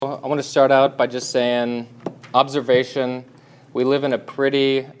I want to start out by just saying, observation, we live in a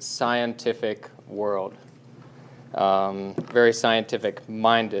pretty scientific world. Very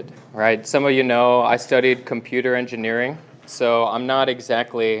scientific-minded, right? Some of you know I studied computer engineering, so I'm not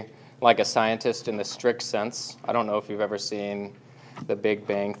exactly like a scientist in the strict sense. I don't know if you've ever seen The Big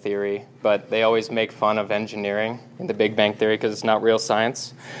Bang Theory, but they always make fun of engineering in The Big Bang Theory because it's not real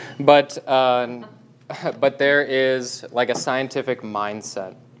science. But there is like a scientific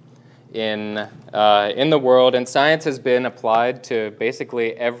mindset in the world, and science has been applied to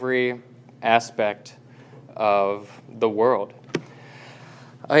basically every aspect of the world,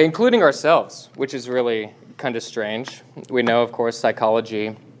 including ourselves, which is really kind of strange. We know, of course,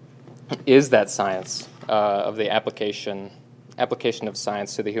 psychology is that science of the application of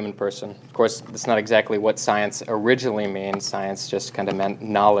science to the human person. Of course, that's not exactly what science originally means. Science just kind of meant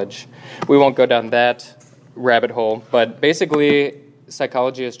knowledge. We won't go down that rabbit hole, but basically,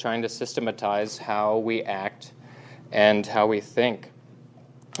 psychology is trying to systematize how we act and how we think.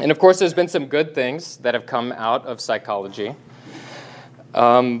 And of course, there's been some good things that have come out of psychology,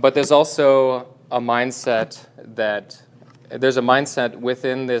 but there's also a mindset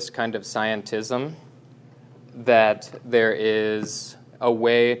within this kind of scientism that there is a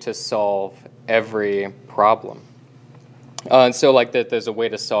way to solve every problem. And so like that there's a way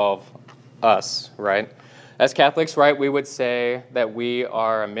to solve us, right? As Catholics, right, we would say that we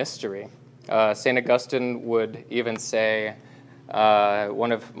are a mystery. St. Augustine would even say,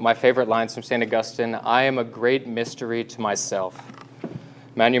 one of my favorite lines from St. Augustine, I am a great mystery to myself.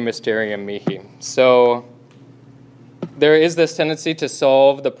 Manu mysterium mihi. So there is this tendency to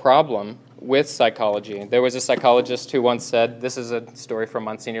solve the problem with psychology. There was a psychologist who once said, this is a story from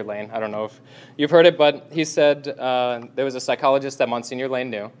Monsignor Lane, I don't know if you've heard it, but he said there was a psychologist that Monsignor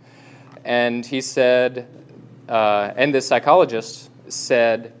Lane knew, and he said, and this psychologist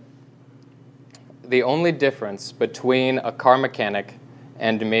said, the only difference between a car mechanic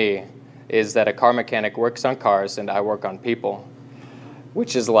and me is that a car mechanic works on cars and I work on people,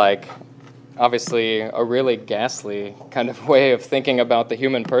 which is like, obviously, a really ghastly kind of way of thinking about the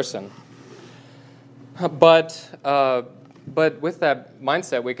human person. But with that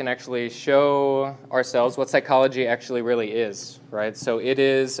mindset, we can actually show ourselves what psychology actually really is, right? So it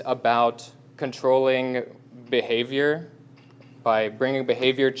is about controlling behavior by bringing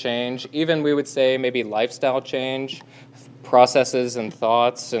behavior change, even we would say maybe lifestyle change, processes and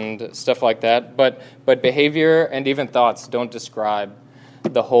thoughts and stuff like that. But behavior and even thoughts don't describe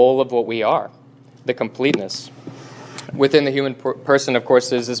the whole of what we are, the completeness. Within the human person, of course,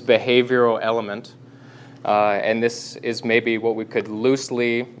 there's this behavioral element. And this is maybe what we could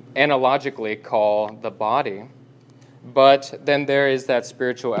loosely, analogically call the body. But then there is that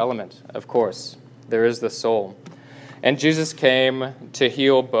spiritual element, of course. There is the soul. And Jesus came to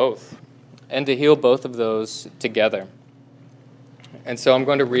heal both, and to heal both of those together. And so I'm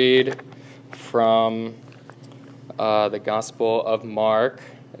going to read from the Gospel of Mark,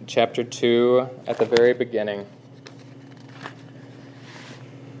 chapter 2, at the very beginning.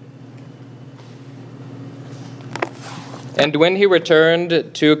 And when he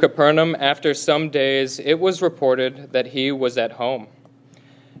returned to Capernaum after some days, it was reported that he was at home.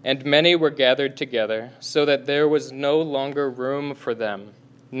 And many were gathered together, so that there was no longer room for them,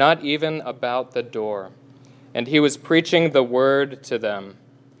 not even about the door. And he was preaching the word to them.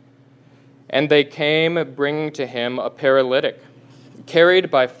 And they came, bringing to him a paralytic,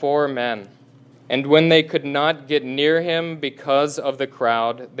 carried by 4 men. And when they could not get near him because of the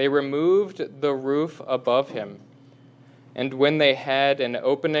crowd, they removed the roof above him. And when they had an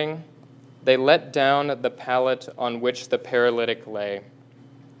opening, they let down the pallet on which the paralytic lay.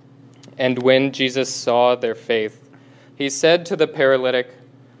 And when Jesus saw their faith, he said to the paralytic,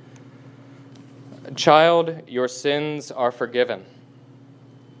 Child, your sins are forgiven.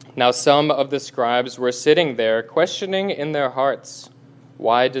 Now some of the scribes were sitting there, questioning in their hearts,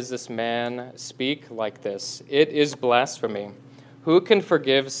 Why does this man speak like this? It is blasphemy. Who can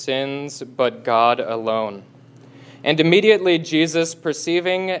forgive sins but God alone? And immediately Jesus,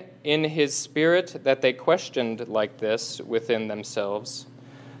 perceiving in his spirit that they questioned like this within themselves,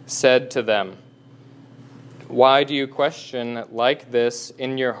 said to them, Why do you question like this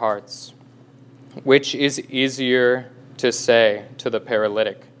in your hearts? Which is easier to say to the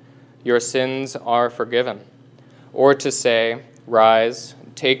paralytic, Your sins are forgiven, or to say, Rise,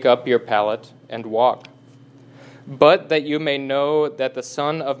 take up your pallet, and walk? But that you may know that the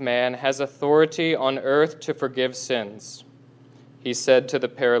Son of Man has authority on earth to forgive sins. He said to the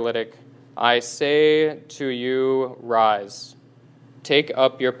paralytic, I say to you, rise, take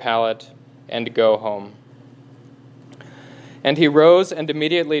up your pallet, and go home. And he rose and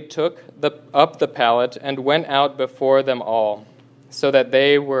immediately took up the pallet and went out before them all, so that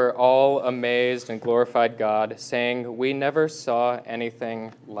they were all amazed and glorified God, saying, "We never saw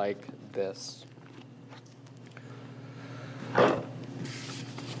anything like this."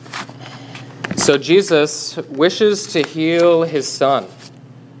 So Jesus wishes to heal his son,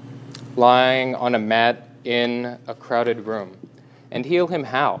 lying on a mat in a crowded room. And heal him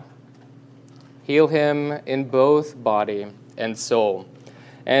how? Heal him in both body and soul.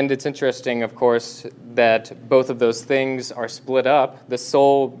 And it's interesting, of course, that both of those things are split up, the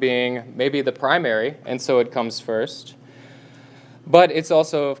soul being maybe the primary, and so it comes first. But it's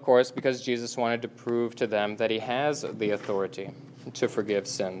also, of course, because Jesus wanted to prove to them that he has the authority to forgive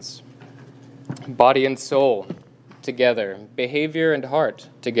sins. Body and soul together, behavior and heart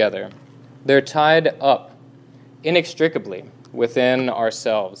together. They're tied up inextricably within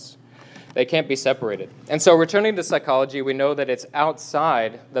ourselves. They can't be separated. And so returning to psychology, we know that it's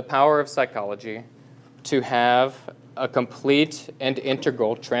outside the power of psychology to have a complete and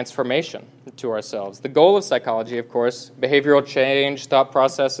integral transformation to ourselves. The goal of psychology, of course, behavioral change, thought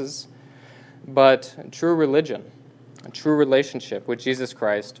processes, but true religion, a true relationship with Jesus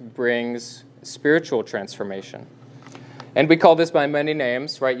Christ brings spiritual transformation. And we call this by many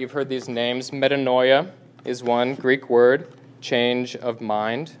names, right? You've heard these names. Metanoia is one Greek word. Change of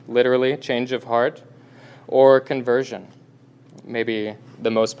mind, literally, change of heart, or conversion, maybe the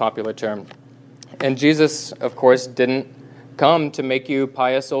most popular term. And Jesus, of course, didn't come to make you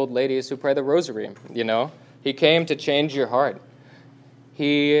pious old ladies who pray the rosary, you know. He came to change your heart.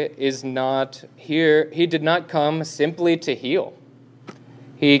 He is not here. He did not come simply to heal.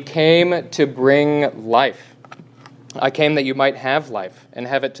 He came to bring life. I came that you might have life and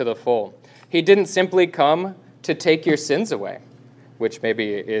have it to the full. He didn't simply come to take your sins away, which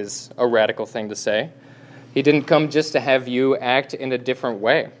maybe is a radical thing to say. He didn't come just to have you act in a different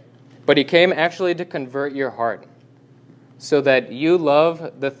way, but he came actually to convert your heart so that you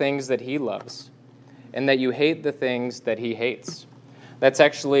love the things that he loves and that you hate the things that he hates. That's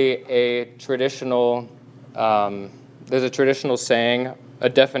actually a traditional, there's a traditional saying, a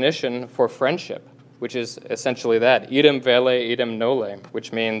definition for friendship, which is essentially that, idem vele, idem nole,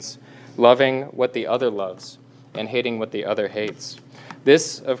 which means loving what the other loves and hating what the other hates.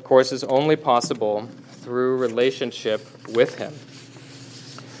 This, of course, is only possible through relationship with him.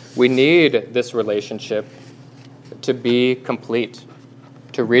 We need this relationship to be complete,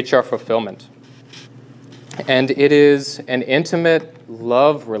 to reach our fulfillment. And it is an intimate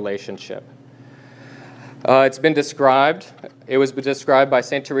love relationship. It was described by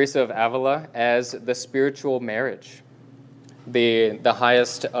St. Teresa of Avila as the spiritual marriage, the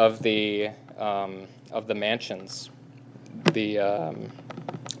highest of the mansions, of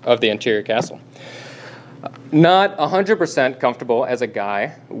the interior castle. Not 100% comfortable as a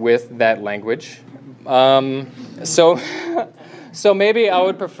guy with that language. So maybe I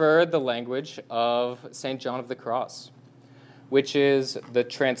would prefer the language of St. John of the Cross, which is the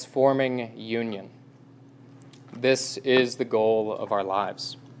transforming union. This is the goal of our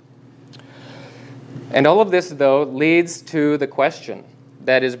lives. And all of this, though, leads to the question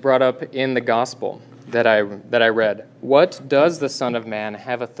that is brought up in the gospel that I read. What does the Son of Man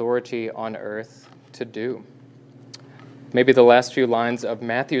have authority on earth to do? Maybe the last few lines of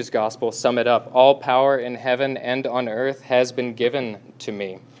Matthew's gospel sum it up. All power in heaven and on earth has been given to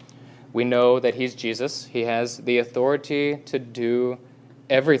me. We know that he's Jesus. He has the authority to do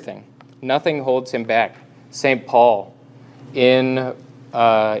everything. Nothing holds him back. St. Paul in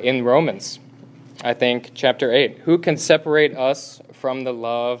Romans, I think, chapter 8. Who can separate us from the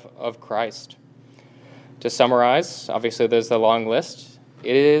love of Christ? To summarize, obviously there's the long list.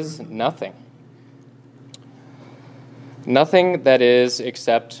 It is nothing. Nothing that is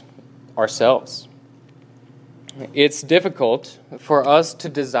except ourselves. It's difficult for us to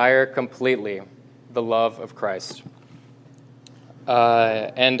desire completely the love of Christ.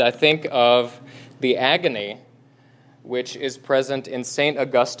 And I think of the agony which is present in St.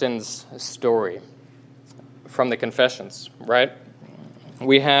 Augustine's story from the Confessions, right?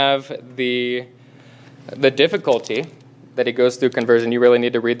 We have the difficulty that he goes through conversion. You really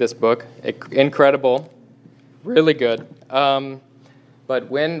need to read this book. Incredible, really good. But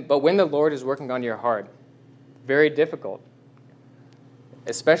when the Lord is working on your heart, very difficult,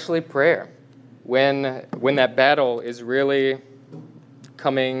 especially prayer. When that battle is really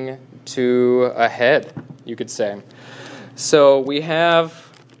coming to a head, you could say. So we can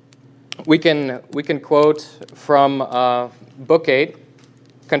quote from Book 8,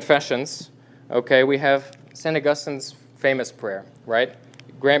 Confessions. Okay, we have St. Augustine's famous prayer, right?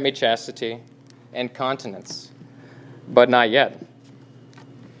 Grant me chastity and continence. but not yet.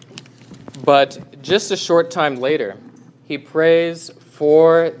 But just a short time later, he prays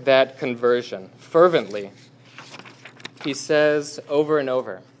for that conversion fervently. He says over and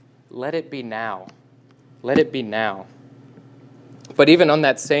over, "Let it be now. Let it be now." But even on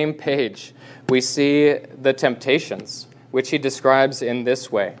that same page, we see the temptations, which he describes in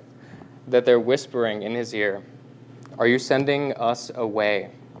this way, that they're whispering in his ear, "Are you sending us away?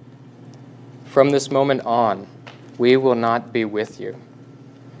 From this moment on, we will not be with you."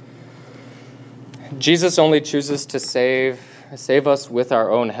 Jesus only chooses to save us with our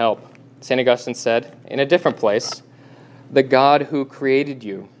own help. St. Augustine said, in a different place, "The God who created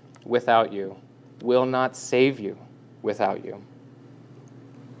you without you will not save you without you."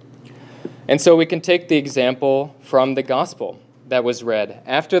 And so we can take the example from the gospel that was read.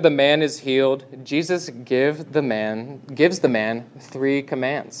 After the man is healed, Jesus gives the man 3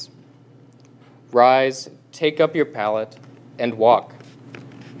 commands. Rise, take up your pallet, and walk.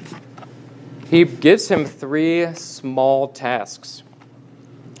 He gives him 3 small tasks.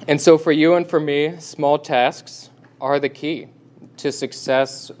 And so for you and for me, small tasks are the key to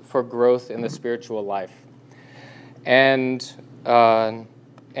success for growth in the spiritual life. And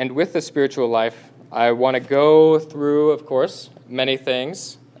with the spiritual life, I want to go through, of course, many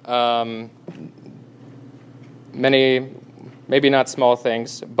things, maybe not small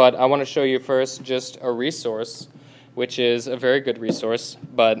things, but I want to show you first just a resource, which is a very good resource,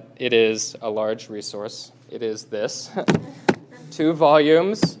 but it is a large resource. It is this, 2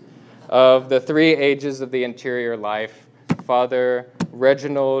 volumes of The 3 Ages of the Interior Life, Father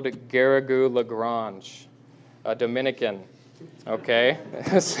Reginald Garrigou-Lagrange, a Dominican. Okay,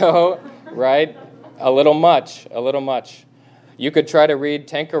 so, right, a little much. You could try to read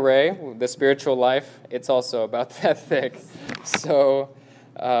Tanqueray, The Spiritual Life. It's also about that thick. So,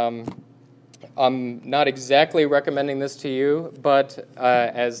 I'm not exactly recommending this to you, but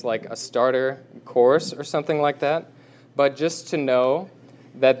as like a starter course or something like that. But just to know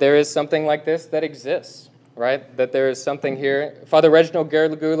that there is something like this that exists, right? That there is something here. Father Reginald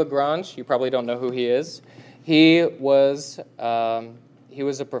Garrigou-Lagrange, you probably don't know who he is. He was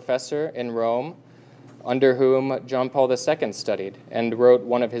a professor in Rome under whom John Paul II studied and wrote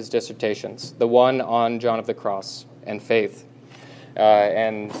one of his dissertations, the one on John of the Cross and faith.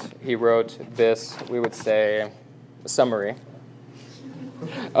 And he wrote this, we would say, summary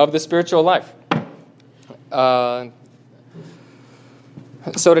of the spiritual life.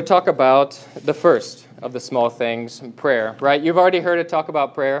 So to talk about the first of the small things, prayer, right? You've already heard it talk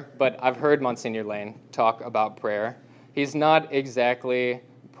about prayer, but I've heard Monsignor Lane talk about prayer. He's not exactly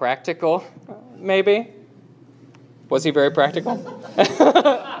practical, maybe. Was he very practical?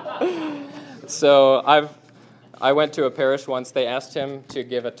 So I went to a parish once. They asked him to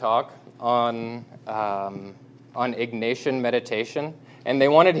give a talk on Ignatian meditation, and they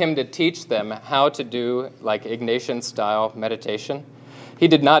wanted him to teach them how to do like Ignatian-style meditation. He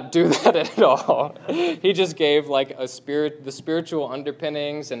did not do that at all. He just gave like the spiritual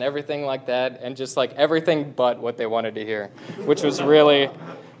underpinnings and everything like that, and just like everything but what they wanted to hear, which was really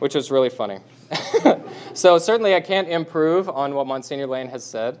funny. So certainly I can't improve on what Monsignor Lane has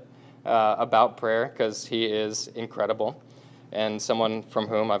said about prayer, because he is incredible and someone from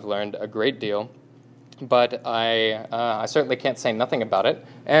whom I've learned a great deal. But I certainly can't say nothing about it,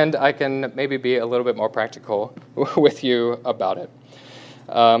 and I can maybe be a little bit more practical with you about it.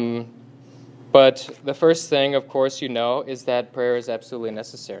 But the first thing, of course, is that prayer is absolutely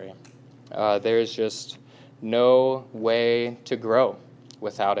necessary. There is just no way to grow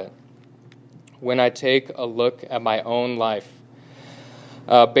without it. When I take a look at my own life,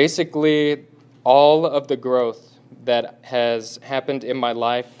 basically all of the growth that has happened in my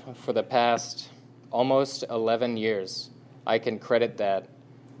life for the past almost 11 years, I can credit that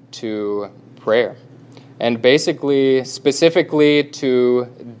to prayer. And basically, specifically to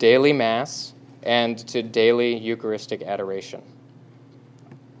daily Mass and to daily Eucharistic adoration,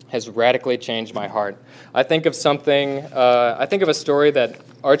 has radically changed my heart. I think of a story that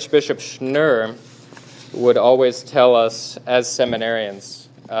Archbishop Schnurr would always tell us as seminarians,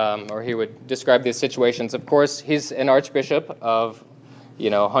 or he would describe these situations. Of course, he's an archbishop of,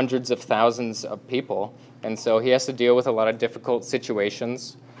 hundreds of thousands of people, and so he has to deal with a lot of difficult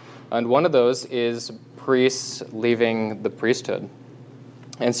situations. And one of those is priests leaving the priesthood.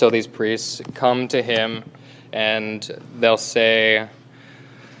 And so these priests come to him and they'll say,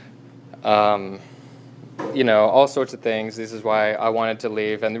 all sorts of things. This is why I wanted to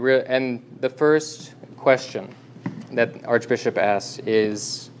leave. And the first question that Archbishop asks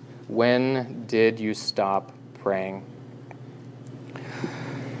is, when did you stop praying?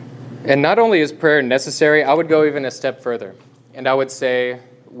 And not only is prayer necessary, I would go even a step further. And I would say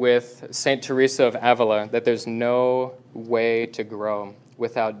with St. Teresa of Avila that there's no way to grow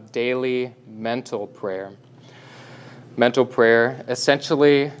without daily mental prayer. Mental prayer,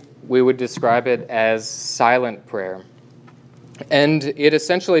 essentially, we would describe it as silent prayer. And it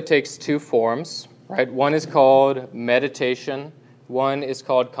essentially takes two forms, right? One is called meditation, one is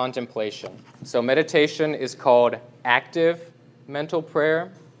called contemplation. So meditation is called active mental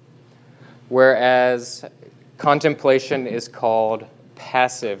prayer, whereas contemplation is called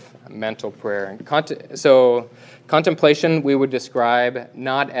passive mental prayer. So contemplation we would describe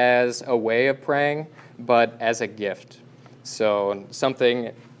not as a way of praying, but as a gift. So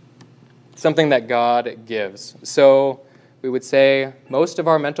something that God gives. So we would say most of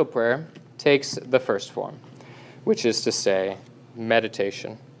our mental prayer takes the first form, which is to say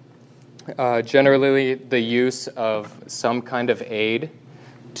meditation. Generally the use of some kind of aid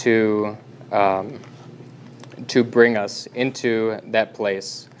to bring us into that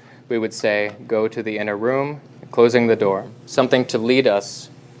place. We would say, go to the inner room, closing the door. Something to lead us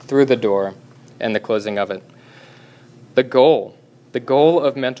through the door and the closing of it. The goal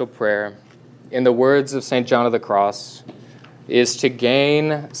of mental prayer, in the words of St. John of the Cross, is to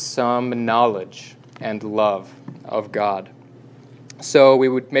gain some knowledge and love of God. So we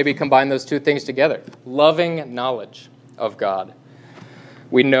would maybe combine those two things together. Loving knowledge of God.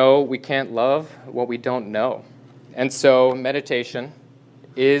 We know we can't love what we don't know. And so meditation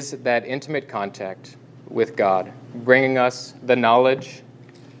is that intimate contact with God, bringing us the knowledge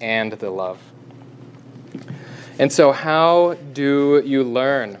and the love. And so how do you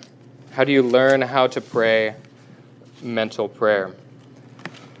learn? How do you learn how to pray mental prayer?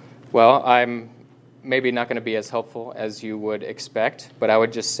 Well, I'm maybe not going to be as helpful as you would expect, but I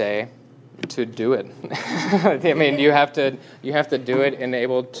would just say to do it. I mean, you have to do it and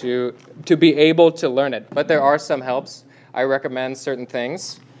able to be able to learn it. But there are some helps. I recommend certain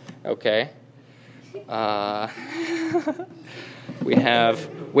things. Okay. We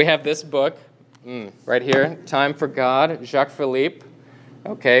have this book right here, Time for God, Jacques Philippe.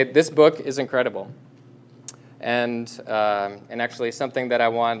 Okay, this book is incredible. And actually something that I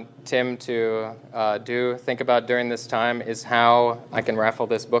want Tim to think about during this time is how I can raffle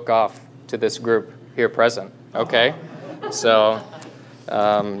this book off to this group here present, okay? So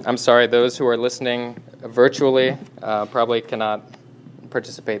I'm sorry, those who are listening virtually probably cannot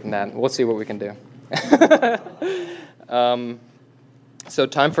participate in that. We'll see what we can do. So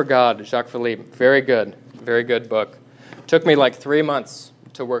Time for God, Jacques Philippe, very good book. Took me like 3 months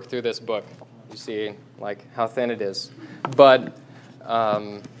to work through this book. You see, like how thin it is, but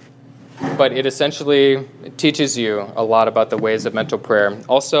it essentially teaches you a lot about the ways of mental prayer.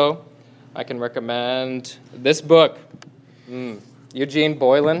 Also, I can recommend this book, Eugene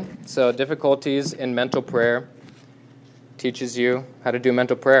Boylan. So, Difficulties in Mental Prayer, teaches you how to do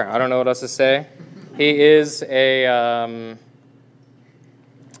mental prayer. I don't know what else to say. He is a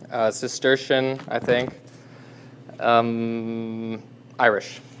Cistercian, I think,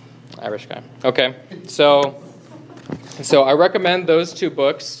 Irish guy. Okay, so I recommend those two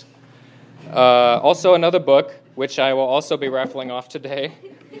books. Also another book, which I will also be raffling off today.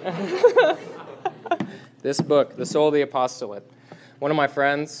 This book, The Soul of the Apostolate. One of my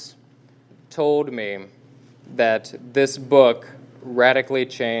friends told me that this book radically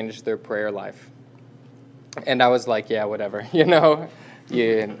changed their prayer life. And I was like, yeah, whatever, you know.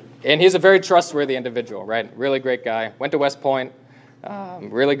 Yeah. And he's a very trustworthy individual, right? Really great guy. Went to West Point.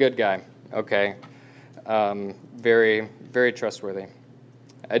 Really good guy. Okay. Very, very trustworthy.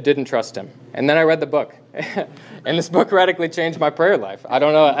 I didn't trust him. And then I read the book. And this book radically changed my prayer life. I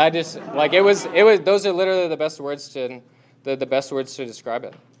don't know. I just, like, it was, those are literally the best words to describe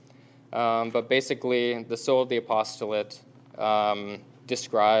it. But basically, The Soul of the Apostolate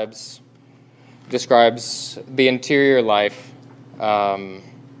describes the interior life in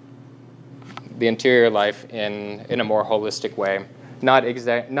a more holistic way. Not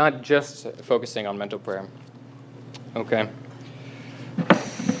just focusing on mental prayer. Okay.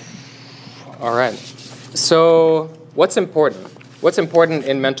 All right. So, what's important? What's important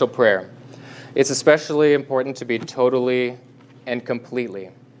in mental prayer? It's especially important to be totally and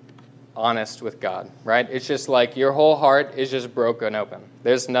completely honest with God, right? It's just like your whole heart is just broken open.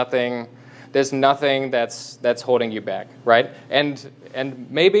 There's nothing that's holding you back, right? And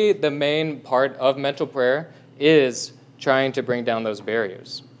maybe the main part of mental prayer is trying to bring down those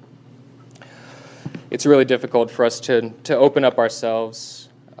barriers. It's really difficult for us to open up ourselves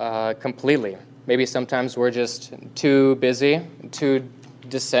completely. Maybe sometimes we're just too busy to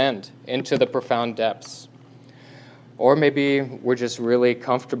descend into the profound depths. Or maybe we're just really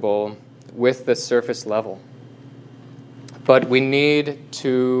comfortable with the surface level. But we need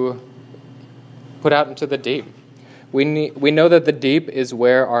to put out into the deep. We know that the deep is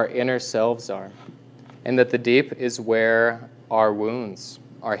where our inner selves are, and that the deep is where our wounds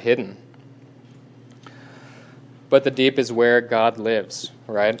are hidden. But the deep is where God lives,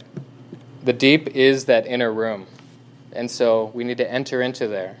 right? The deep is that inner room. And so we need to enter into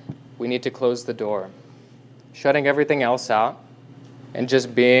there. We need to close the door, shutting everything else out and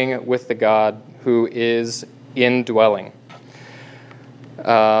just being with the God who is indwelling.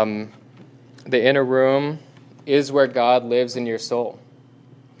 The inner room is where God lives in your soul.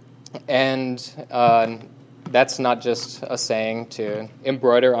 And that's not just a saying to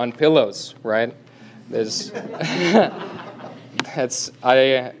embroider on pillows, right? There's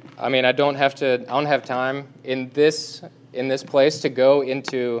I don't have time in this place to go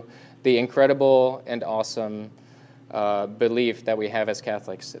into the incredible and awesome belief that we have as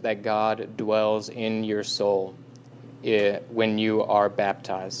Catholics, that God dwells in your soul when you are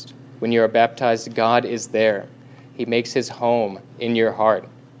baptized. When you are baptized, God is there. He makes his home in your heart.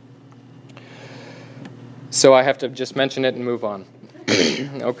 So I have to just mention it and move on.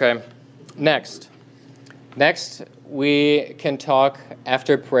 Okay. Next, we can talk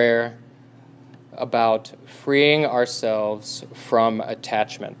after prayer about freeing ourselves from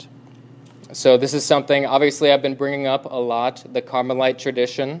attachment. So this is something, obviously, I've been bringing up a lot, the Carmelite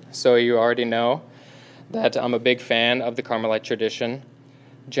tradition, so you already know that I'm a big fan of the Carmelite tradition.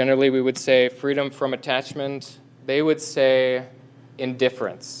 Generally, we would say freedom from attachment. They would say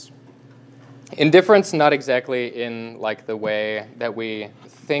indifference. Indifference, not exactly in like the way that we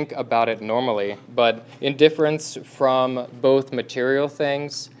think about it normally, but indifference from both material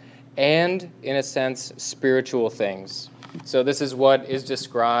things and, in a sense, spiritual things. So this is what is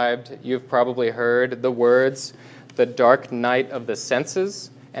described. You've probably heard the words, the dark night of the senses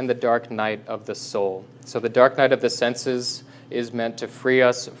and the dark night of the soul. So the dark night of the senses is meant to free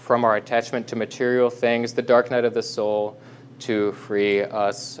us from our attachment to material things. The dark night of the soul to free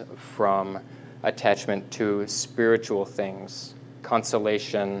us from attachment to spiritual things,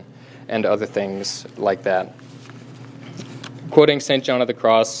 consolation, and other things like that. Quoting St. John of the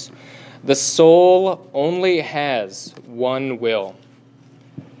Cross, "The soul only has one will,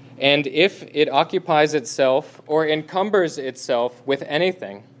 and if it occupies itself or encumbers itself with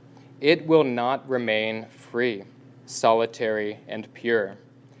anything, it will not remain free, solitary, and pure,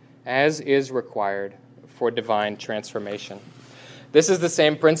 as is required for divine transformation." This is the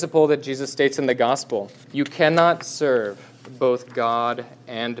same principle that Jesus states in the gospel. You cannot serve both God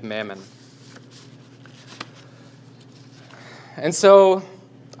and mammon. And so,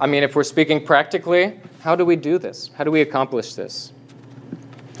 if we're speaking practically, how do we do this? How do we accomplish this?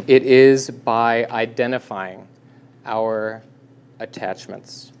 It is by identifying our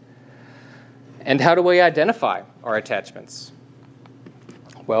attachments. And how do we identify our attachments?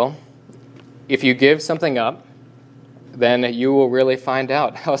 Well, if you give something up, then you will really find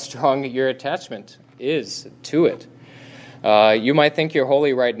out how strong your attachment is to it. You might think you're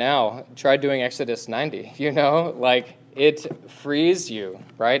holy right now. Try doing Exodus 90. It frees you,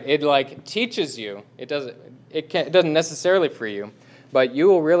 right? It teaches you. It doesn't necessarily free you, but you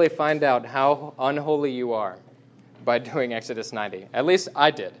will really find out how unholy you are by doing Exodus 90. At least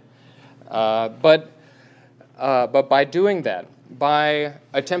I did. But by doing that, by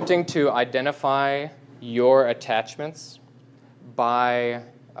attempting to identify your attachments, by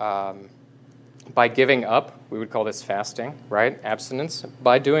giving up, we would call this fasting, right? Abstinence.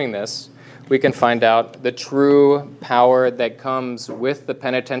 By doing this, we can find out the true power that comes with the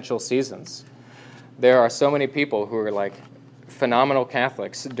penitential seasons. There are so many people who are phenomenal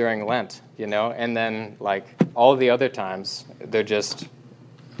Catholics during Lent, and then all the other times they're just,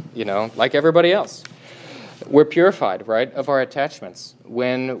 like everybody else. We're purified, right, of our attachments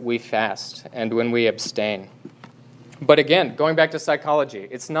when we fast and when we abstain. But again, going back to psychology,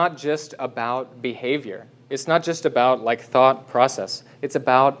 it's not just about behavior. It's not just about thought process. It's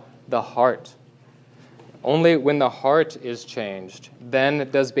about the heart. Only when the heart is changed, then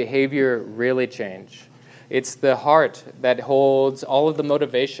does behavior really change. It's the heart that holds all of the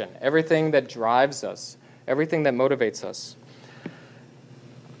motivation, everything that drives us, everything that motivates us.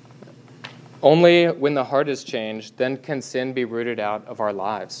 Only when the heart is changed, then can sin be rooted out of our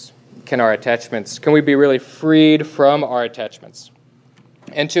lives. Can we be really freed from our attachments?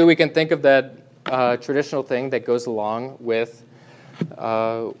 And two, we can think of that traditional thing that goes along with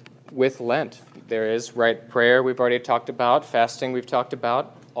Lent. There is, prayer we've already talked about, fasting we've talked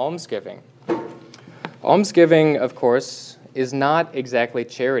about, almsgiving. Almsgiving, of course, is not exactly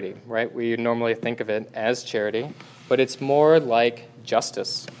charity, right? We normally think of it as charity. but it's more like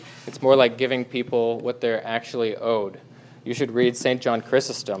justice. It's more like giving people what they're actually owed. You should read St. John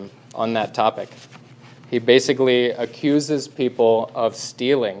Chrysostom on that topic. He basically accuses people of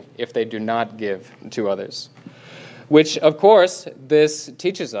stealing if they do not give to others, which, of course, this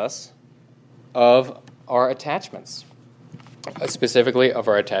teaches us of our attachments, specifically of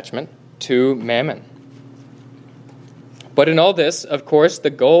our attachment to mammon. But in all this, of course, the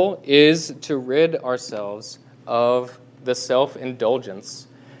goal is to rid ourselves of the self-indulgence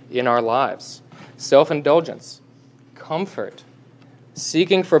in our lives. Self-indulgence, comfort,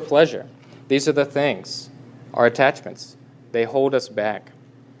 seeking for pleasure. These are the things, our attachments. They hold us back.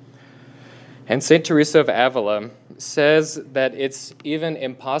 And St. Teresa of Avila says that it's even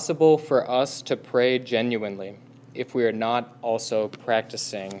impossible for us to pray genuinely if we are not also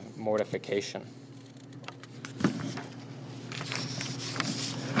practicing mortification.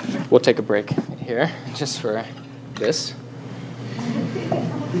 We'll take a break here just for this.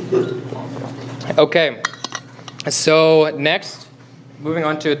 Okay, so next, moving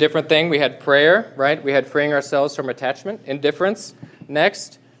on to a different thing. We had prayer, right? We had freeing ourselves from attachment, indifference.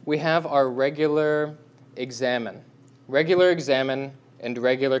 Next, we have our regular examen and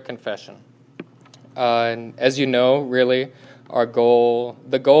regular confession. As you know, really,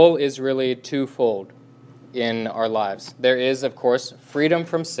 the goal is really twofold in our lives. There is, of course, freedom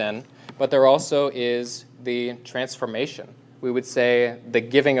from sin, but there also is the transformation. We would say the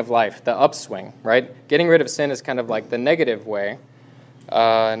giving of life, the upswing, right? Getting rid of sin is kind of like the negative way,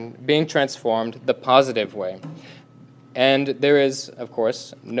 being transformed the positive way. And there is, of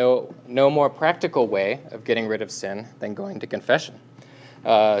course, no more practical way of getting rid of sin than going to confession.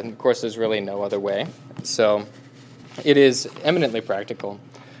 Of course, there's really no other way. So it is eminently practical.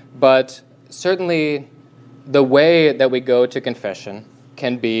 But certainly the way that we go to confession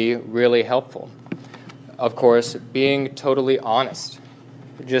can be really helpful. Of course, being totally honest,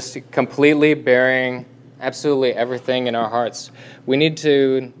 just completely bearing absolutely everything in our hearts. We need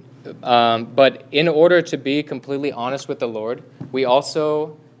to, but in order to be completely honest with the Lord, we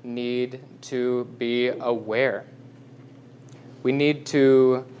also need to be aware. We need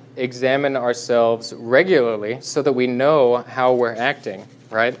to examine ourselves regularly so that we know how we're acting,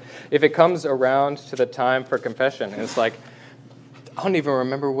 right? If it comes around to the time for confession, and it's like, I don't even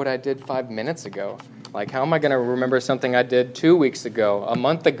remember what I did 5 minutes ago. Like, how am I going to remember something I did 2 weeks ago, a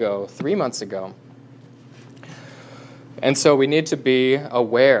month ago, 3 months ago? And so we need to be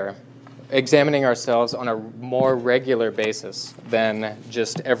aware, examining ourselves on a more regular basis than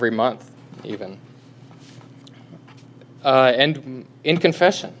just every month, even. And in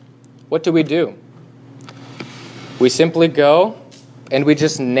confession, what do? We simply go and we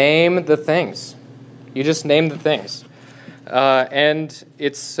just name the things. You just name the things. And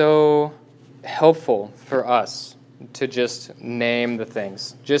it's so helpful for us to just name the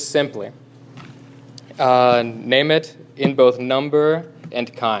things, just simply. Name it in both number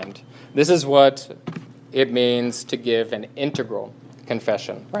and kind. This is what it means to give an integral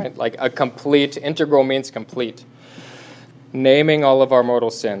confession, right? Like a complete, integral means complete. Naming all of our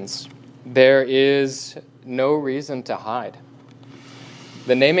mortal sins. There is no reason to hide.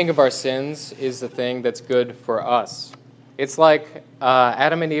 The naming of our sins is the thing that's good for us. It's like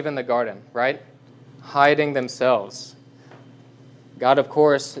Adam and Eve in the garden, right? Hiding themselves. God, of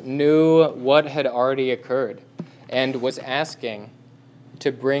course, knew what had already occurred and was asking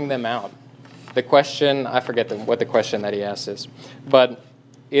to bring them out. The question, I forget what the question that he asked is, but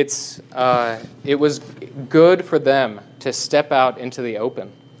it was good for them to step out into the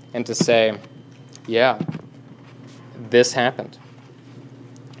open and to say, yeah, this happened.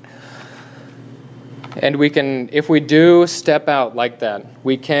 And we can, if we do step out like that,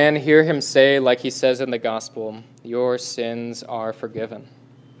 we can hear him say, like he says in the gospel, your sins are forgiven.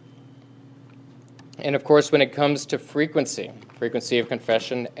 And of course, when it comes to frequency of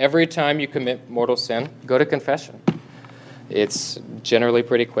confession, every time you commit mortal sin, go to confession. It's generally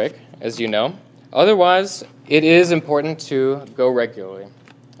pretty quick, as you know. Otherwise, it is important to go regularly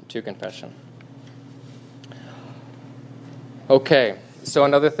to confession. Okay, so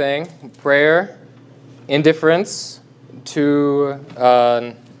another thing, prayer, indifference to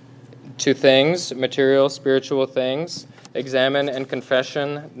things, material, spiritual things, examine and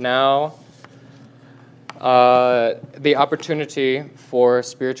confession. Now, the opportunity for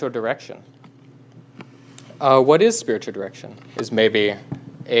spiritual direction. What is spiritual direction is maybe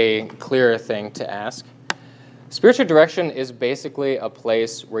a clearer thing to ask. Spiritual direction is basically a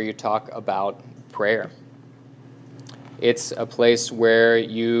place where you talk about prayer. It's a place where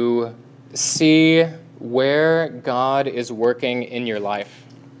you see where God is working in your life,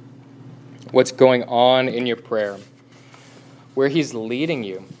 what's going on in your prayer. where he's leading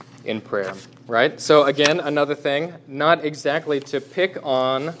you in prayer, right? So again, another thing, not exactly to pick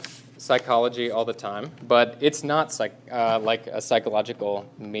on psychology all the time, but it's not like a psychological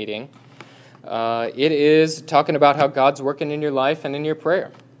meeting. It is talking about how God's working in your life and in your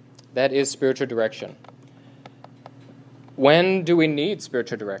prayer. That is spiritual direction. When do we need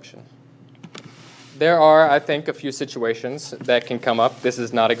spiritual direction? There are, I think, a few situations that can come up. This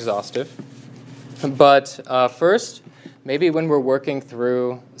is not exhaustive. But first, maybe when we're working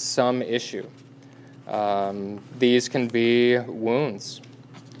through some issue. These can be wounds,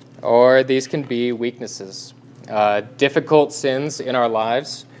 or these can be weaknesses, difficult sins in our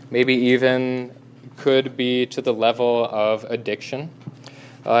lives, maybe even could be to the level of addiction.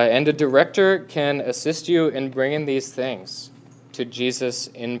 And a director can assist you in bringing these things to Jesus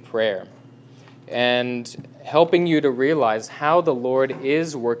in prayer and helping you to realize how the Lord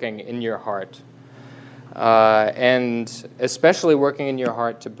is working in your heart, and especially working in your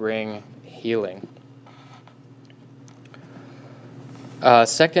heart to bring healing.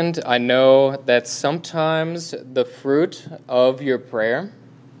 Second, I know that sometimes the fruit of your prayer,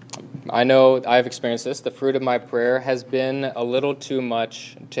 I know I've experienced this, the fruit of my prayer has been a little too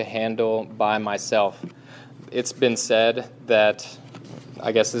much to handle by myself. It's been said that,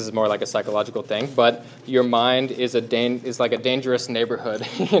 I guess this is more like a psychological thing, but your mind is like a dangerous neighborhood,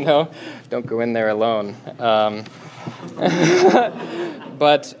 Don't go in there alone.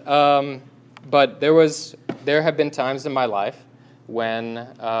 But there have been times in my life when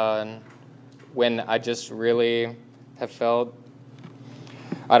I just really have felt,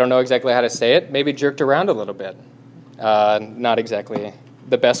 I don't know exactly how to say it, maybe jerked around a little bit. Not exactly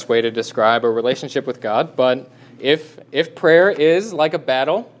the best way to describe a relationship with God, but if prayer is like a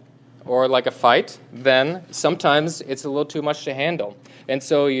battle or like a fight, then sometimes it's a little too much to handle. And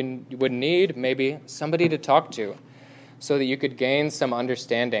so you would need maybe somebody to talk to so that you could gain some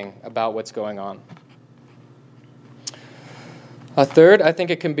understanding about what's going on. Third, I think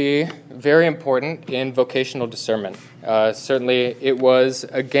it can be very important in vocational discernment. Certainly, it was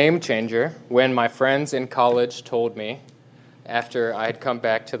a game changer when my friends in college told me, after I had come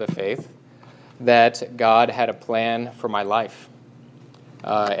back to the faith, that God had a plan for my life,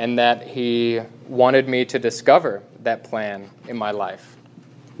 and that He wanted me to discover that plan in my life.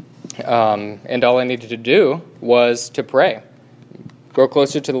 And all I needed to do was to pray, grow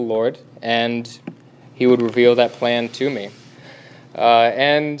closer to the Lord, and He would reveal that plan to me.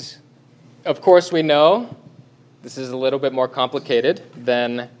 And, of course, we know this is a little bit more complicated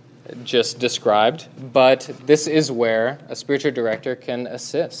than just described, but this is where a spiritual director can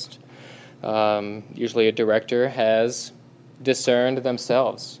assist. Usually a director has discerned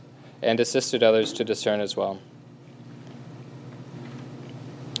themselves and assisted others to discern as well.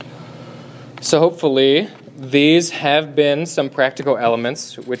 So hopefully these have been some practical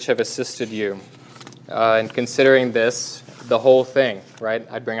elements which have assisted you in considering this, the whole thing, right?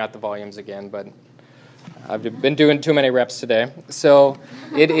 I'd bring out the volumes again, but I've been doing too many reps today. So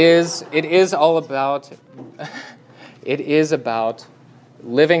it is all about, it is about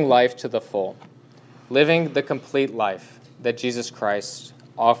living life to the full, living the complete life that Jesus Christ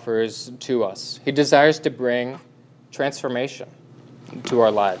offers to us. He desires to bring transformation to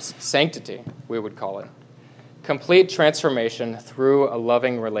our lives, sanctity, we would call it, complete transformation through a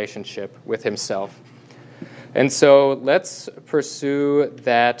loving relationship with Himself. And so let's pursue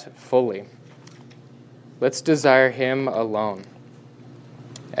that fully. Let's desire Him alone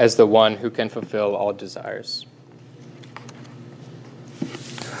as the one who can fulfill all desires.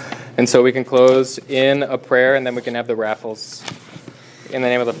 And so we can close in a prayer, and then we can have the raffles. In the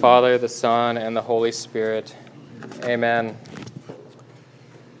name of the Father, the Son, and the Holy Spirit. Amen.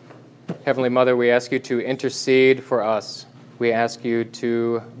 Heavenly Mother, we ask you to intercede for us. We ask you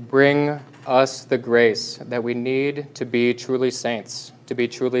to bring us the grace that we need to be truly saints, to be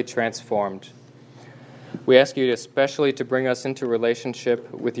truly transformed. We ask you especially to bring us into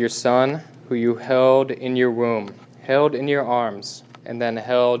relationship with your Son, who you held in your womb, held in your arms, and then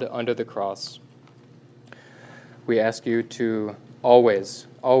held under the cross. We ask you to always,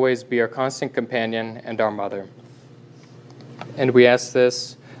 always be our constant companion and our mother. And we ask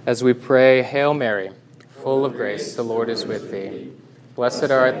this as we pray, Hail Mary, full of grace, the Lord is with thee.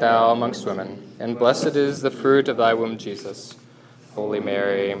 Blessed art thou amongst women, and blessed is the fruit of thy womb, Jesus. Holy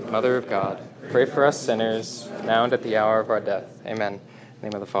Mary, Mother of God, pray for us sinners, now and at the hour of our death. Amen. In the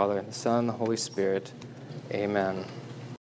name of the Father, and the Son, and the Holy Spirit. Amen.